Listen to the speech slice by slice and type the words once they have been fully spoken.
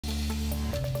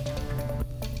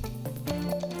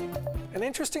An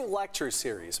interesting lecture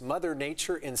series, Mother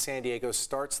Nature in San Diego,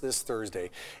 starts this Thursday.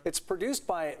 It's produced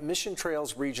by Mission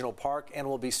Trails Regional Park and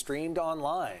will be streamed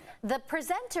online. The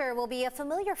presenter will be a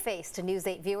familiar face to News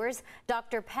 8 viewers,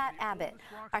 Dr. Pat Abbott.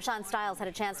 Our Sean Stiles had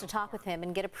a chance to talk with him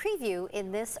and get a preview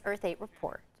in this Earth 8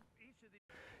 report.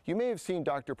 You may have seen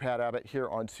Dr. Pat Abbott here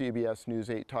on CBS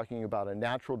News 8 talking about a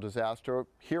natural disaster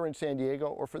here in San Diego,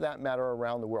 or for that matter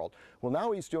around the world. Well,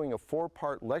 now he's doing a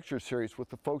 4-part lecture series with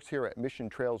the folks here at Mission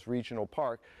Trails Regional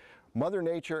Park, Mother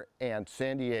Nature and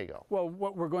San Diego. Well,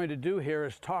 what we're going to do here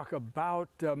is talk about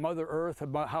Mother Earth,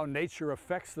 about how nature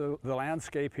affects the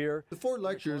landscape here. The 4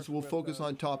 lectures will focus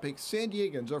on topics San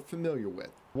Diegans are familiar with.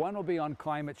 One will be on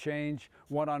climate change,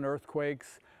 one on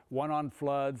earthquakes, one on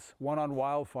floods, one on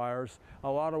wildfires. A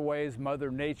lot of ways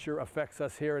Mother Nature affects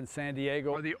us here in San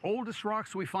Diego. Are the oldest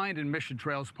rocks we find in Mission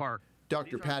Trails Park.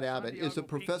 Dr. Pat Abbott is a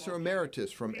professor emeritus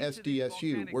from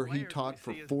SDSU, where he taught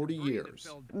for 40 years.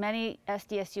 Many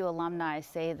SDSU alumni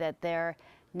say that their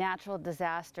natural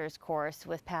disasters course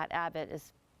with Pat Abbott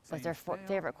was their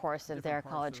favorite course of their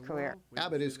college career.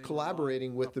 Abbott is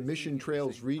collaborating with the Mission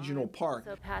Trails Regional Park.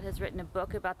 So Pat has written a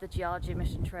book about the geology of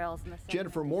Mission Trails.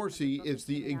 Jennifer Morrissey is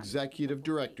the executive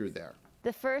director there.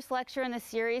 The first lecture in the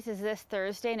series is this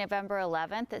Thursday, November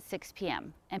 11th at 6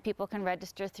 p.m. and people can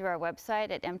register through our website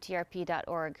at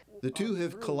mtrp.org. The two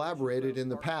have collaborated in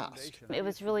the past. It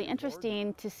was really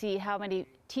interesting to see how many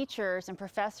teachers and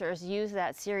professors use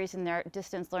that series in their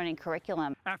distance learning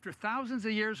curriculum. After thousands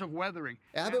of years of weathering,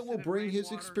 Abbott will bring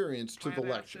his experience to the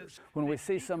lectures. When we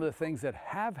see some of the things that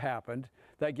have happened,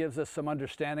 that gives us some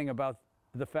understanding about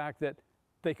the fact that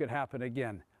they could happen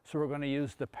again. So we're going to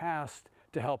use the past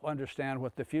to help understand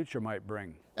what the future might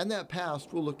bring. And that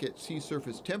past will look at sea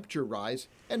surface temperature rise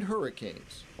and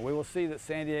hurricanes. We will see that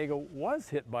San Diego was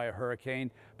hit by a hurricane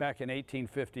back in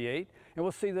 1858, and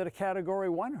we'll see that a Category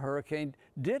 1 hurricane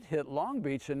did hit Long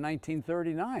Beach in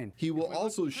 1939. He will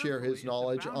also share his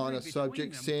knowledge on a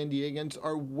subject San Diegans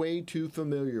are way too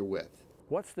familiar with.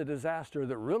 What's the disaster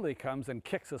that really comes and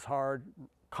kicks us hard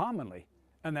commonly?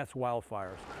 And that's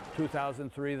wildfires.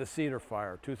 2003, the Cedar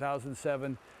Fire.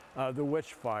 2007, the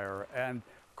Witch Fire, and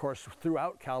of course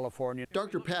throughout California.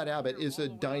 Dr. Pat Abbott is a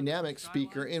dynamic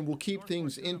speaker and will keep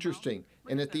things interesting.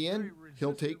 And at the end,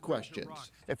 he'll take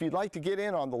questions. If you'd like to get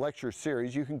in on the lecture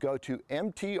series, you can go to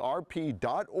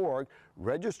mtrp.org,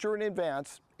 register in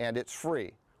advance, and it's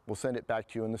free. We'll send it back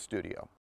to you in the studio.